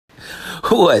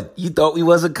What? You thought we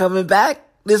wasn't coming back?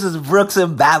 This is Brooks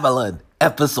in Babylon,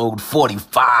 episode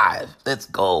 45. Let's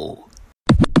go.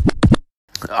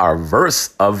 Our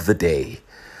verse of the day,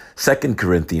 2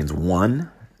 Corinthians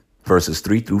 1, verses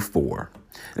 3 through 4.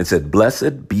 It said,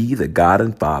 "Blessed be the God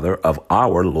and Father of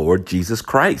our Lord Jesus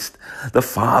Christ, the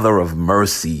Father of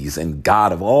mercies and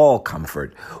God of all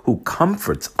comfort, who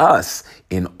comforts us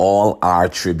in all our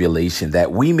tribulation,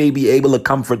 that we may be able to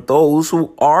comfort those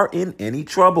who are in any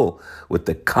trouble with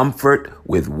the comfort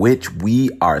with which we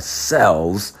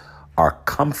ourselves are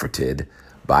comforted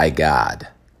by God."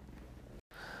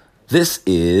 This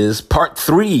is part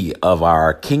 3 of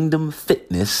our Kingdom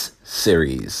Fitness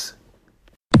series.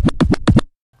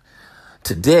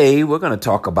 Today, we're going to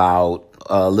talk about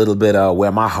a little bit of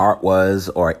where my heart was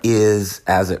or is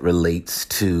as it relates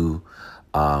to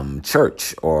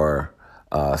church or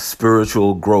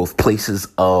spiritual growth, places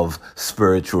of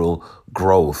spiritual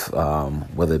growth,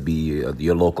 whether it be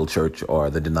your local church or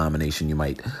the denomination you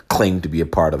might claim to be a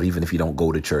part of, even if you don't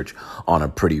go to church on a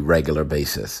pretty regular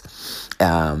basis.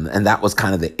 And that was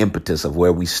kind of the impetus of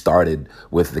where we started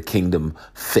with the Kingdom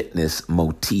Fitness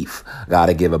motif. Got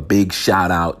to give a big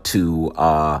shout out to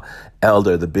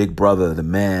Elder, the big brother, the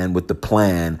man with the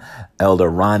plan, Elder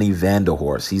Ronnie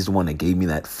Vanderhorst. He's the one that gave me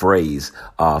that phrase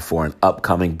for an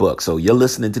upcoming book. So you're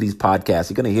listening to these podcasts.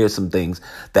 You're going to hear some things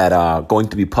that are going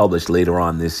to be published later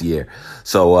on this year.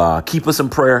 So keep us in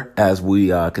prayer as we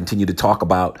continue to talk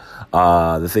about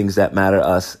the things that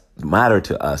matter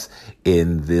to us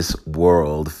in this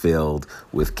world filled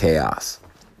with chaos.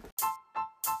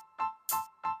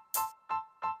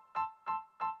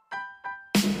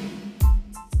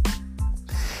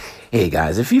 Hey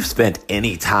guys, if you've spent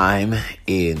any time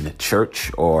in church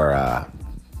or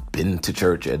been to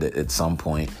church at some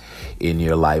point in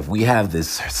your life, we have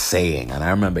this saying, and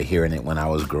I remember hearing it when I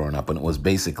was growing up, and it was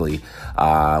basically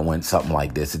went something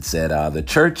like this. It said, the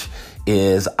church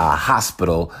is a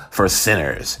hospital for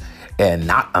sinners and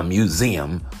not a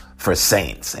museum for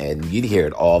saints. And you'd hear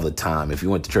it all the time. If you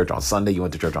went to church on Sunday, you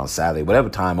went to church on Saturday, whatever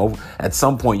time, at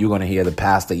some point you're going to hear the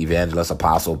pastor, evangelist,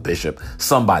 apostle, bishop,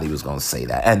 somebody was going to say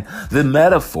that. And the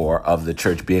metaphor of the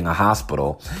church being a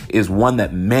hospital is one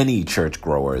that many church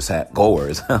goers have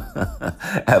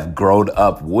grown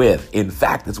up with. In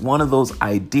fact, it's one of those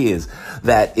ideas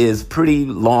that is pretty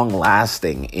long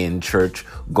lasting in church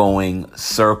going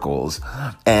circles.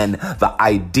 And the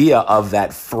idea of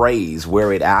that phrase,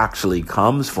 where it actually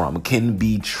comes from, can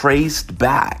be traced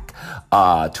back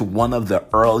to one of the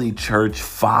early church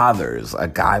fathers, a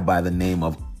guy by the name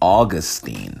of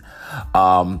Augustine.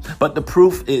 But the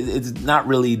proof is not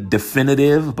really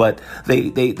definitive, but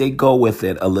they go with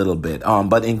it a little bit.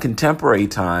 But in contemporary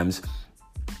times,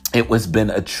 it was been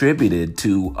attributed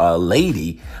to a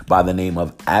lady by the name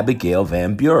of Abigail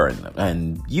Van Buren.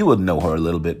 And you would know her a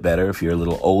little bit better if you're a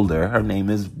little older. Her name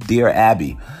is Dear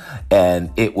Abby. And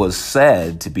it was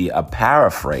said to be a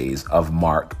paraphrase of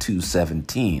Mark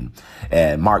 2:17.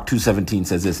 And Mark 2:17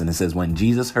 says this, and it says, "When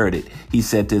Jesus heard it, he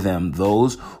said to them,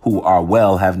 'Those who are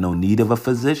well have no need of a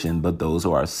physician, but those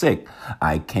who are sick.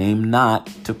 I came not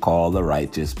to call the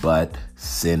righteous, but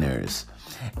sinners.'"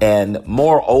 And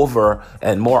moreover,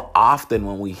 and more often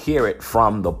when we hear it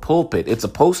from the pulpit, it's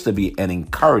supposed to be an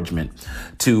encouragement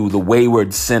to the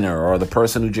wayward sinner or the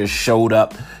person who just showed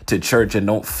up to church and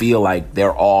don't feel like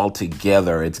they're all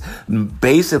together. It's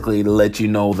basically to let you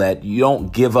know that you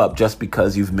don't give up just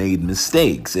because you've made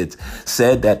mistakes. It's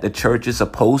said that the church is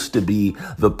supposed to be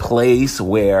the place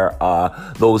where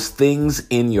those things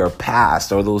in your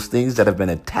past or those things that have been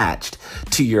attached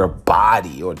to your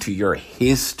body or to your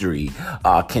history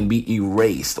can be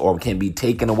erased or can be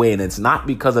taken away. And it's not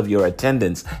because of your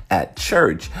attendance at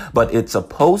church, but it's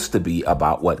supposed to be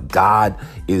about what God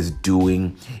is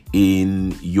doing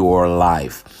in your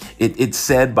life. It's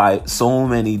said by so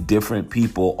many different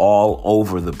people all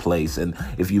over the place. And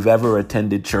if you've ever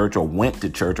attended church or went to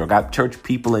church or got church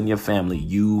people in your family,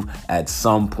 you've at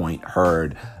some point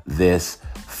heard this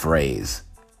phrase.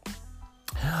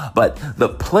 But the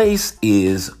place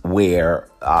is where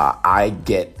I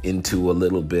get into a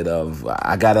little bit of,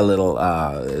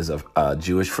 there's a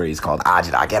Jewish phrase called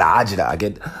agita. I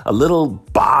get a little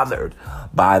bothered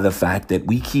by the fact that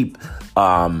we keep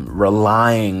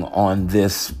relying on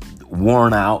this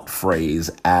worn out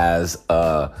phrase as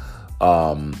the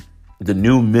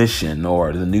new mission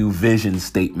or the new vision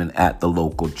statement at the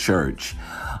local church.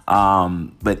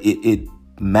 But it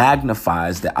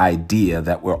magnifies the idea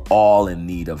that we're all in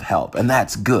need of help, and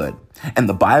that's good. And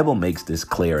the Bible makes this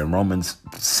clear in Romans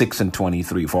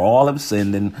 6:23, "For all have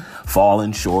sinned and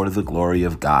fallen short of the glory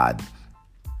of God."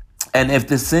 And if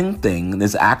this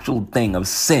this actual thing of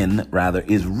sin, rather,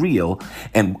 is real,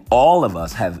 and all of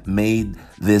us have made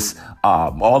this,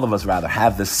 all of us rather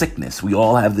have the sickness. We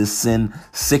all have this sin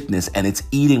sickness, and it's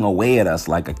eating away at us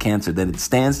like a cancer. Then it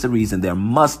stands to reason there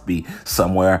must be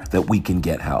somewhere that we can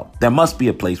get help. There must be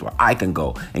a place where I can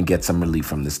go and get some relief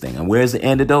from this thing. And where's the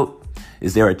antidote?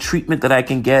 Is there a treatment that I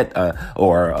can get,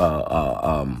 or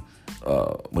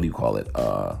what do you call it?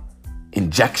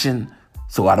 Injection?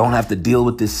 So I don't have to deal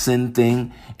with this sin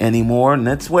thing anymore. And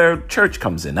that's where church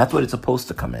comes in. That's what it's supposed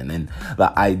to come in. And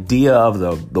the idea of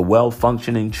the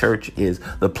well-functioning church is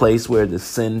the place where the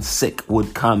sin sick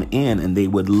would come in and they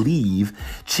would leave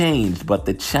changed. But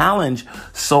the challenge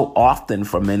so often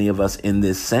for many of us in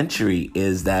this century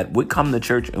is that we come to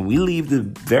church and we leave the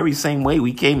very same way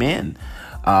we came in.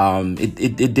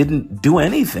 It didn't do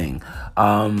anything.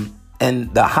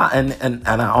 And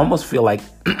I almost feel like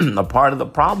a part of the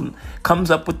problem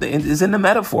comes up is in the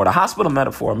metaphor. The hospital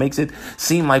metaphor makes it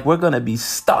seem like we're going to be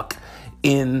stuck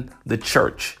in the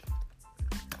church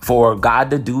for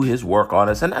God to do his work on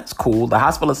us. And that's cool. The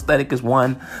hospital aesthetic is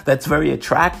one that's very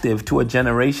attractive to a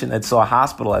generation that saw a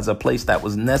hospital as a place that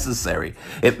was necessary.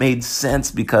 It made sense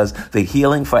because the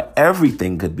healing for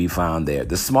everything could be found there.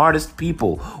 The smartest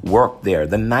people worked there.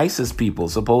 The nicest people,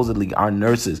 supposedly our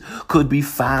nurses, could be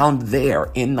found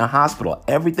there in the hospital.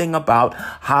 Everything about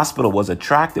hospital was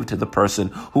attractive to the person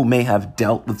who may have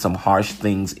dealt with some harsh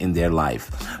things in their life.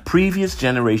 Previous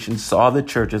generations saw the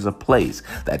church as a place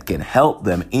that can help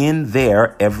them in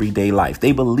their everyday life.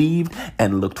 They believed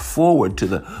and looked forward to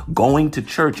the going to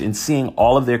church and seeing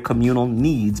all of their communal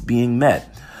needs being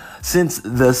met. Since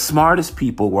the smartest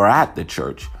people were at the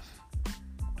church,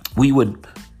 we would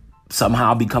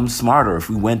somehow become smarter if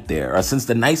we went there. Or since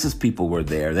the nicest people were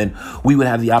there, then we would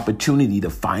have the opportunity to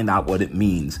find out what it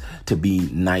means to be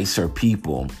nicer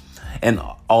people. And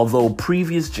although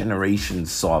previous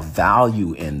generations saw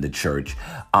value in the church,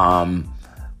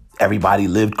 everybody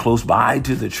lived close by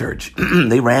to the church.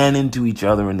 They ran into each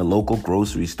other in the local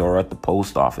grocery store, at the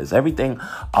post office. Everything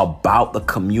about the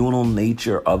communal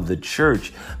nature of the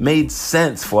church made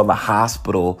sense for the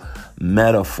hospital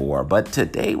metaphor. But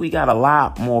today we got a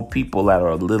lot more people that are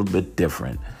a little bit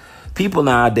different. People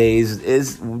nowadays,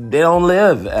 they don't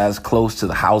live as close to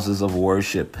the houses of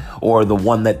worship or the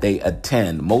one that they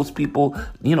attend. Most people,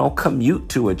 commute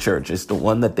to a church. It's the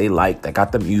one that they like, that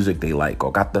got the music they like,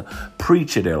 or got the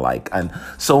preacher they like. And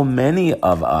so many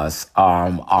of us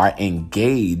are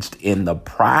engaged in the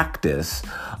practice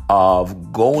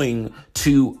of going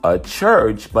to a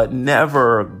church, but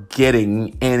never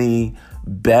getting any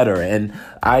better. And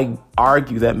I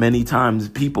argue that many times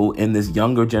people in this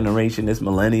younger generation, this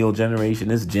millennial generation,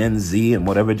 this Gen Z, and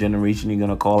whatever generation you're going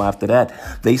to call after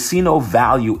that, they see no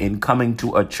value in coming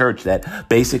to a church that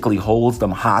basically holds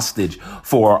them hostage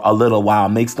for a little while,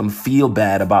 makes them feel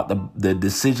bad about the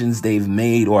decisions they've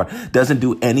made, or doesn't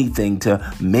do anything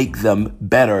to make them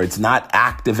better. It's not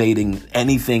activating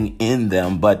anything in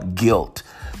them but guilt.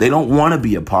 They don't want to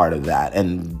be a part of that.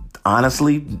 And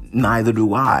honestly, neither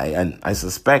do I. And I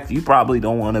suspect you probably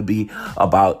don't want to be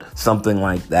about something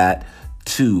like that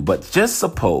too. But just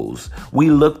suppose we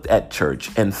looked at church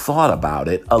and thought about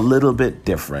it a little bit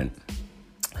different.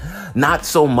 Not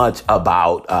so much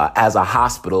about as a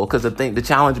hospital, because the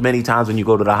challenge many times when you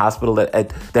go to the hospital,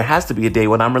 there has to be a day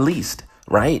when I'm released,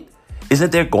 right?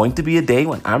 Isn't there going to be a day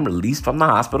when I'm released from the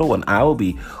hospital, when I will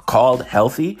be called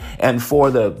healthy? And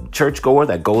for the churchgoer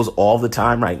that goes all the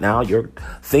time right now, you're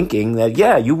thinking that,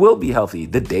 yeah, you will be healthy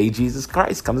the day Jesus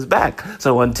Christ comes back.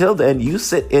 So until then, you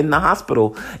sit in the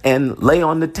hospital and lay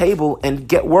on the table and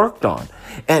get worked on.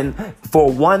 And for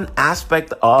one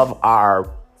aspect of our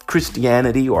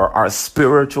Christianity or our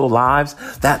spiritual lives,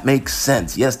 that makes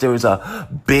sense. Yes, there is a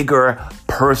bigger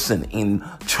person in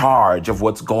charge of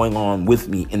what's going on with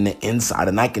me in the inside,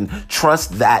 and I can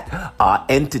trust that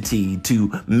entity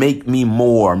to make me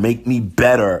more, make me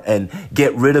better, and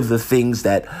get rid of the things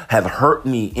that have hurt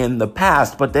me in the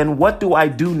past. But then what do I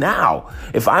do now?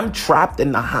 If I'm trapped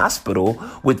in the hospital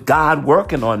with God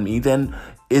working on me, then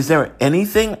is there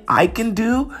anything I can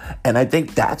do? And I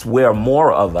think that's where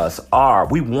more of us are.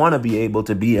 We want to be able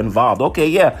to be involved. Okay,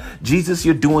 yeah, Jesus,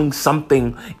 you're doing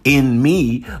something in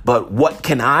me, but what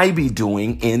can I be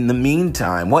doing in the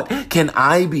meantime? What can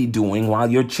I be doing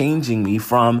while you're changing me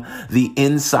from the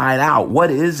inside out? What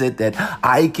is it that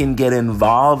I can get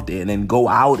involved in and go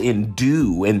out and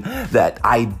do? And that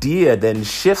idea then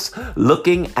shifts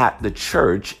looking at the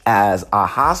church as a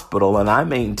hospital. And I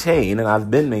maintain, and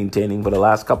I've been maintaining for the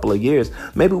last couple of years,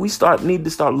 maybe we need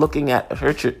to start looking at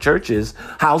churches,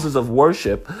 houses of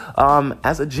worship,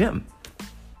 as a gym.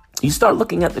 You start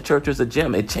looking at the church as a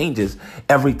gym. It changes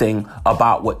everything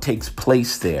about what takes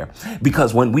place there.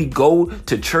 Because when we go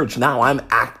to church, now I'm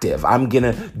active. I'm going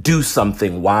to do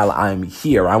something while I'm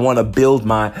here. I want to build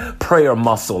my prayer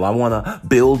muscle. I want to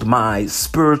build my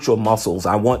spiritual muscles.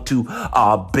 I want to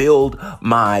build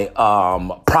my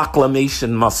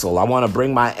proclamation muscle. I want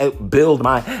to build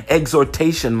my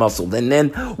exhortation muscle. And then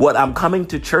what I'm coming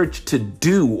to church to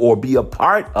do or be a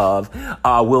part of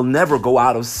will never go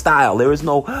out of style. There is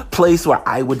no place where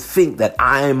I would think that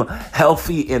I'm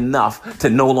healthy enough to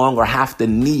no longer have to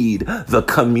need the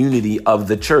community of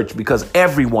the church, because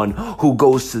everyone who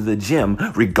goes to the gym,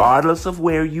 regardless of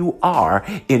where you are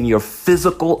in your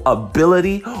physical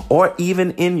ability or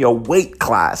even in your weight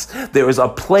class, there is a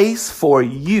place for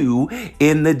you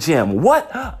in the gym.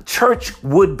 What church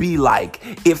would be like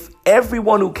if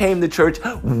everyone who came to church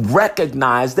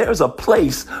recognized there's a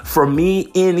place for me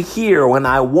in here? When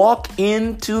I walk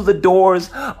into the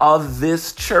doors of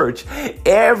this church,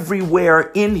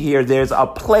 everywhere in here, there's a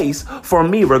place for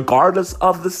me, regardless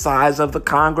of the size of the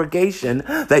congregation,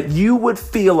 that you would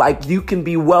feel like you can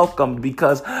be welcomed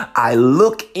because I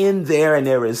look in there and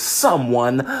there is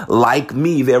someone like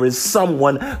me. There is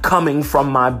someone coming from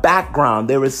my background.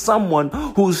 There is someone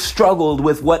who's struggled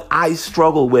with what I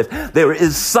struggle with. There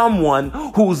is someone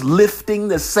who's lifting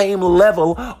the same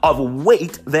level of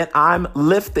weight that I'm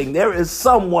lifting. There is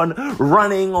someone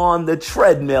running on the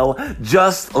treadmill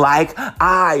just like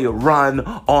I run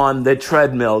on the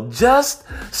treadmill. Just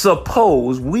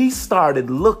suppose we started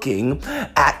looking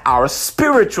at our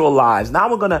spiritual lives. Now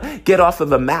we're going to get off of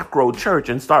the macro church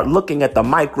and start looking at the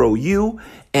micro, you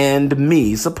and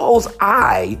me. Suppose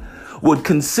I would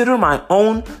consider my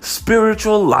own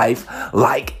spiritual life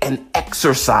like an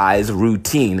exercise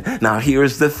routine. Now,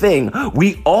 here's the thing.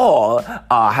 We all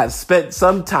have spent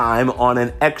some time on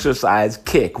an exercise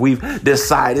kick. We've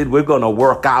decided we're going to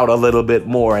work out a little bit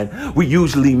more. And we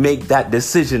usually make that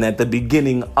decision at the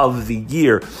beginning of the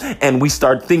year. And we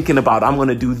start thinking about, I'm going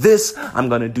to do this, I'm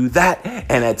going to do that.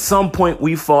 And at some point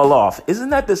we fall off.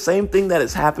 Isn't that the same thing that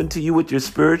has happened to you with your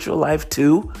spiritual life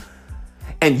too?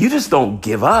 And you just don't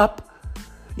give up.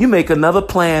 You make another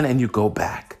plan and you go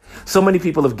back. So many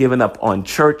people have given up on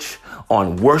church,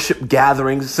 on worship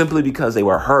gatherings, simply because they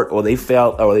were hurt or they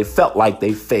felt like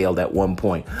they failed at one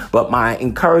point. But my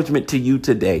encouragement to you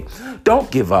today, don't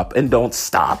give up and don't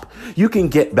stop. You can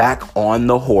get back on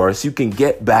the horse. You can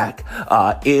get back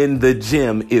in the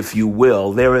gym, if you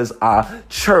will. There is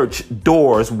church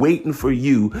doors waiting for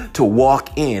you to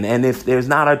walk in. And if there's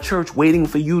not a church waiting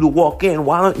for you to walk in,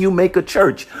 why don't you make a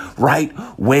church right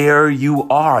where you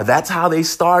are? That's how they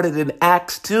started in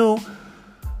Acts 2.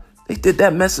 They did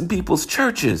that mess in people's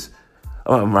churches,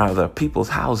 or rather people's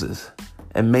houses,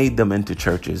 and made them into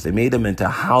churches. They made them into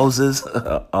houses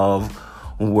of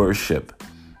worship.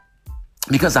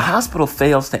 Because the hospital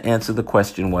fails to answer the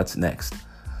question, what's next?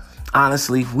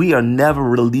 Honestly, we are never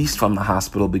released from the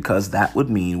hospital because that would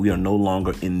mean we are no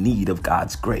longer in need of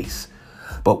God's grace.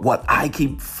 But what I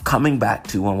keep coming back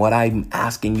to and what I'm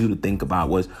asking you to think about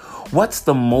was, what's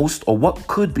the most, or what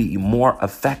could be more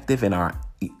effective in our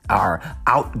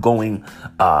outgoing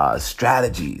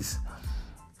strategies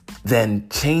than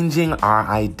changing our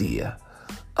idea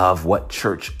of what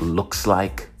church looks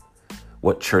like,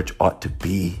 what church ought to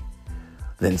be,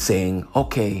 than saying,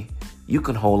 okay, you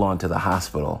can hold on to the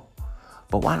hospital,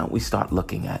 but why don't we start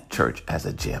looking at church as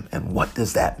a gym? And what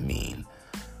does that mean?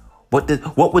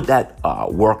 What would that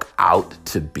work out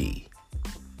to be?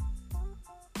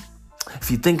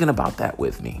 If you're thinking about that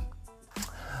with me,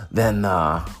 then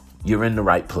you're in the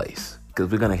right place,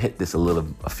 because we're going to hit this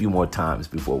a few more times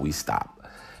before we stop.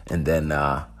 And then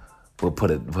we'll put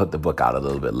the book out a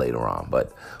little bit later on.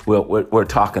 But we're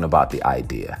talking about the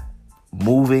idea,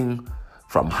 moving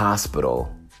from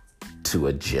hospital to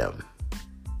a gym.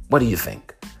 What do you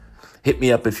think? Hit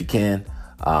me up if you can.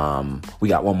 We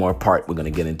got one more part we're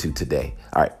going to get into today.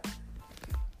 All right.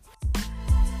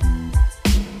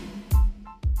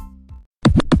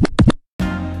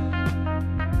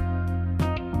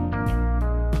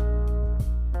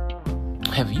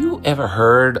 Have you ever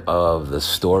heard of the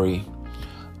story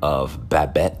of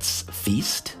Babette's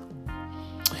Feast?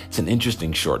 It's an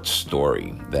interesting short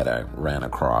story that I ran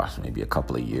across maybe a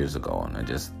couple of years ago, and it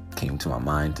just came to my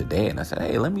mind today. And I said,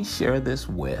 hey, let me share this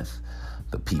with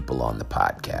the people on the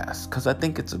podcast, because I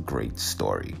think it's a great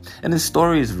story. And the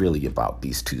story is really about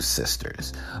these two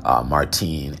sisters,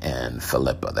 Martine and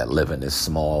Philippa, that live in this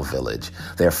small village.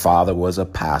 Their father was a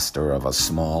pastor of a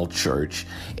small church,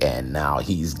 and now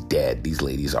he's dead. These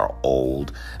ladies are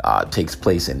old. Takes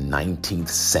place in 19th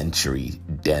century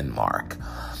Denmark.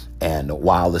 And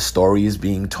while the story is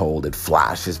being told, it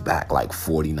flashes back like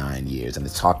 49 years. And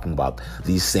it's talking about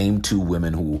these same two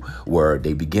women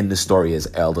they begin the story as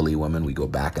elderly women. We go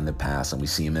back in the past and we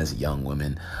see them as young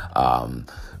women,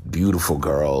 beautiful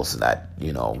girls that,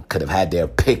 could have had their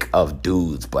pick of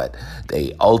dudes, but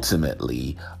they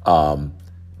ultimately,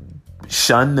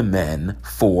 shun the men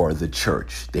for the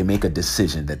church. They make a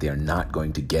decision that they're not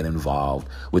going to get involved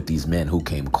with these men who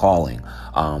came calling.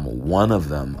 One of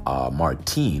them,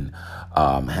 Martine,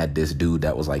 had this dude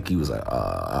that was like, he was an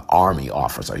army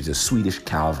officer. He's a Swedish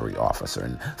cavalry officer.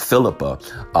 And Philippa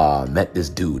met this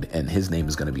dude, and his name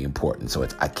is going to be important. So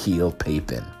it's Achille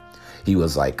Pepin. He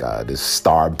was like this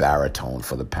star baritone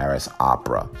for the Paris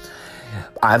Opera.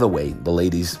 Either way, the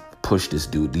ladies pushed these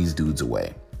dudes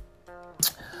away.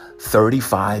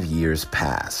 35 years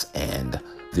pass, and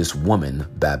this woman,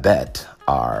 Babette,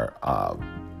 our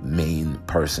main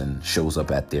person, shows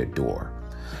up at their door.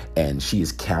 And she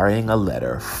is carrying a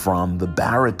letter from the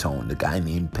baritone, the guy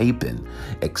named Pepin,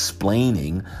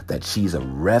 explaining that she's a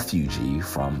refugee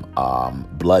from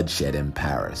bloodshed in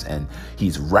Paris, and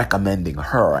he's recommending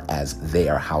her as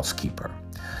their housekeeper.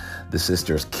 The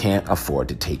sisters can't afford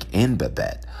to take in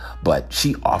Babette, but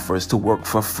she offers to work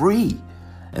for free.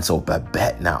 And so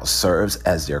Babette now serves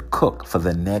as their cook for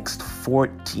the next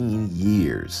 14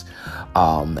 years.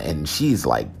 And she's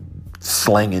like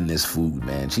slinging this food,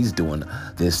 man. She's doing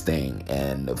this thing,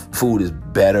 and the food is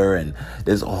better, and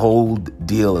this whole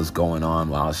deal is going on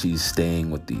while she's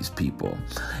staying with these people.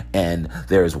 And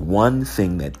there's one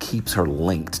thing that keeps her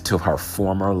linked to her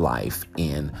former life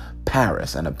in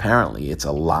Paris, and apparently it's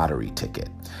a lottery ticket.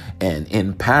 And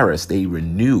in Paris,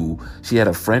 she had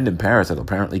a friend in Paris that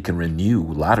apparently can renew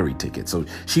lottery tickets. So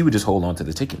she would just hold on to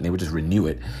the ticket, and they would just renew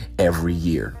it every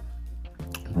year.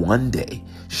 One day,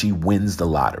 she wins the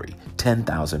lottery,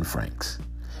 10,000 francs.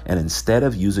 And instead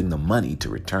of using the money to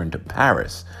return to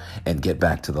Paris and get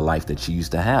back to the life that she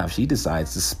used to have, she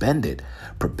decides to spend it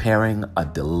preparing a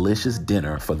delicious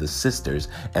dinner for the sisters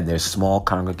and their small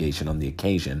congregation on the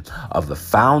occasion of the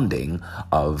founding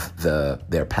of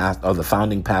the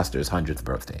founding pastor's 100th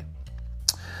birthday.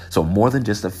 So more than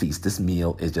just a feast, this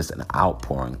meal is just an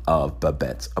outpouring of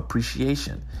Babette's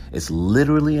appreciation. It's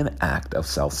literally an act of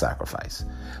self-sacrifice.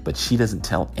 But she doesn't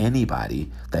tell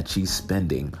anybody that she's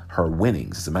spending her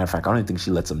winnings. As a matter of fact, I don't even think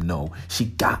she lets them know she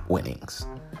got winnings.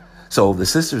 So the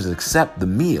sisters accept the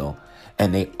meal,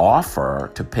 and they offer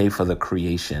to pay for the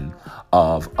creation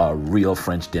of a real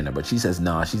French dinner. But she says,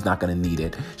 nah, she's not going to need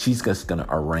it. She's just going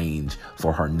to arrange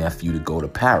for her nephew to go to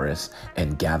Paris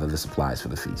and gather the supplies for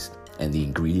the feast. And the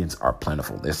ingredients are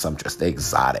plentiful. There's some just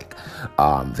exotic.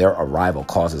 Their arrival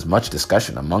causes much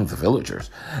discussion among the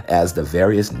villagers. As the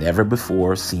various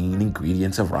never-before-seen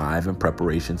ingredients arrive and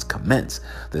preparations commence,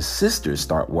 the sisters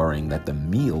start worrying that the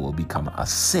meal will become a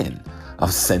sin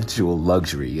of sensual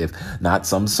luxury, if not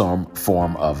some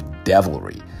form of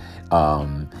devilry.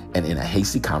 And in a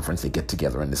hasty conference, they get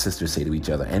together, and the sisters say to each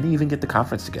other, and they even get the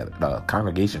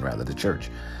the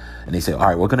church. And they say, all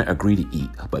right, we're going to agree to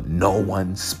eat, but no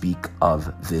one speak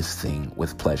of this thing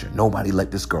with pleasure. Nobody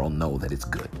let this girl know that it's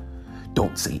good.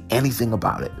 Don't say anything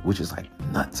about it, which is like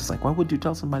nuts. It's like, why would you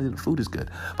tell somebody the food is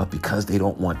good? But because they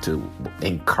don't want to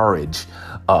encourage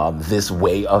this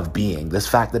way of being, this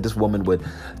fact that this woman would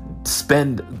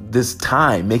spend this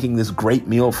time making this great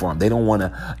meal for them. They don't want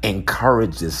to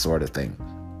encourage this sort of thing.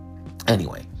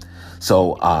 Anyway,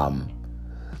 so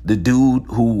the dude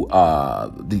who,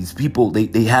 these people,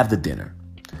 they have the dinner,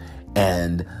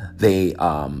 and they,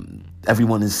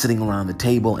 everyone is sitting around the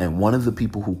table, and one of the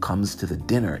people who comes to the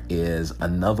dinner is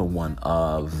another one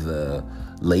of the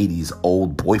lady's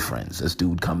old boyfriends. This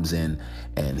dude comes in,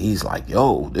 and he's like,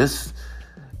 and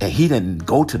he didn't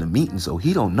go to the meeting, so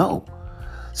he don't know.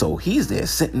 So he's there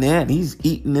sitting there, and he's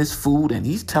eating this food, and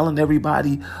he's telling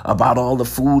everybody about all the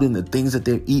food and the things that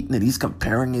they're eating, and he's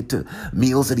comparing it to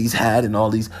meals that he's had in all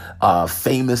these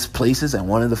famous places. And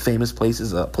one of the famous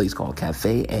places is a place called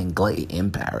Café Anglais in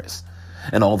Paris.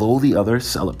 And although the other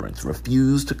celebrants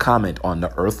refuse to comment on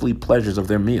the earthly pleasures of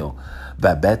their meal,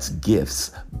 Babette's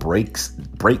gifts break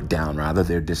down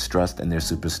their distrust and their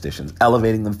superstitions,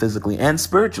 elevating them physically and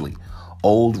spiritually.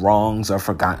 Old wrongs are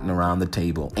forgotten around the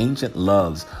table. Ancient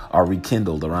loves are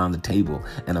rekindled around the table,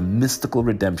 and a mystical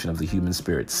redemption of the human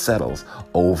spirit settles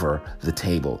over the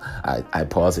table. I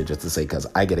pause it just to say, because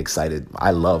I get excited. I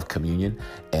love communion,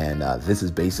 and this is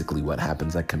basically what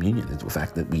happens at communion. It's the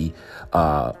fact that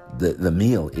the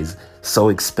meal is so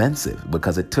expensive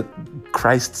because it took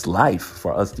Christ's life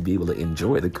for us to be able to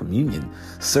enjoy the communion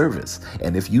service.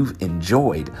 And if you've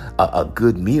enjoyed a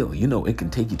good meal, it can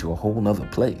take you to a whole nother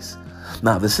place.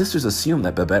 Now, the sisters assume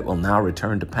that Babette will now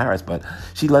return to Paris, but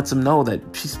she lets them know that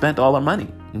she spent all her money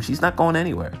and she's not going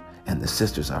anywhere. And the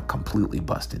sisters are completely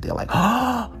busted. They're like,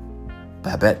 oh!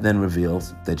 Babette then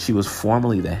reveals that she was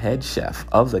formerly the head chef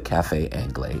of the Café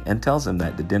Anglais and tells him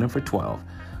that the dinner for 12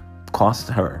 cost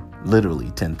her literally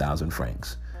 10,000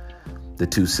 francs. The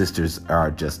two sisters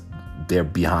are they're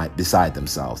beside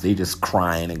themselves. They're just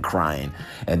crying and crying.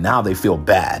 And now they feel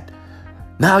bad.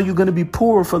 Now you're going to be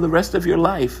poor for the rest of your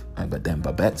life. But then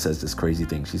Babette says this crazy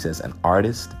thing. She says, an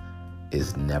artist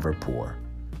is never poor.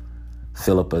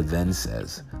 Philippa then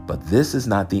says, but this is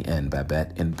not the end,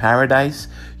 Babette. In paradise,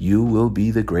 you will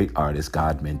be the great artist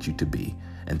God meant you to be.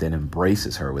 And then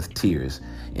embraces her with tears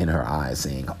in her eyes,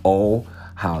 saying, oh,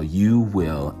 how you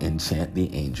will enchant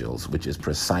the angels, which is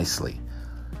precisely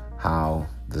how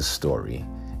the story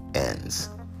ends.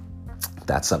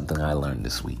 That's something I learned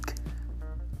this week.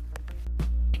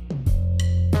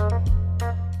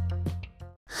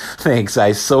 Thanks.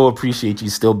 I so appreciate you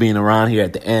still being around here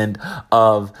at the end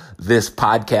of this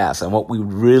podcast. And what we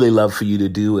really love for you to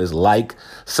do is like,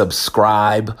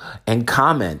 subscribe, and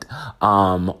comment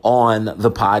on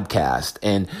the podcast.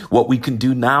 And what we can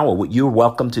do now, or what you're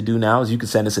welcome to do now, is you can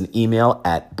send us an email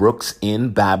at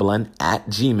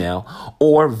brooksinbabylon@gmail.com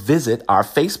or visit our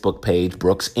Facebook page,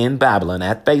 Brooks in Babylon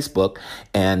at Facebook,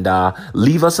 and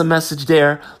leave us a message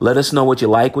there. Let us know what you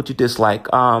like, what you dislike.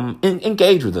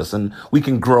 Engage with us, and we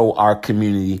can grow our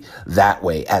community that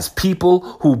way as people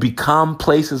who become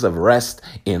places of rest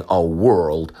in a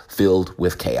world filled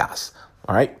with chaos.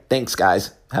 All right. Thanks,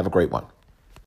 guys. Have a great one.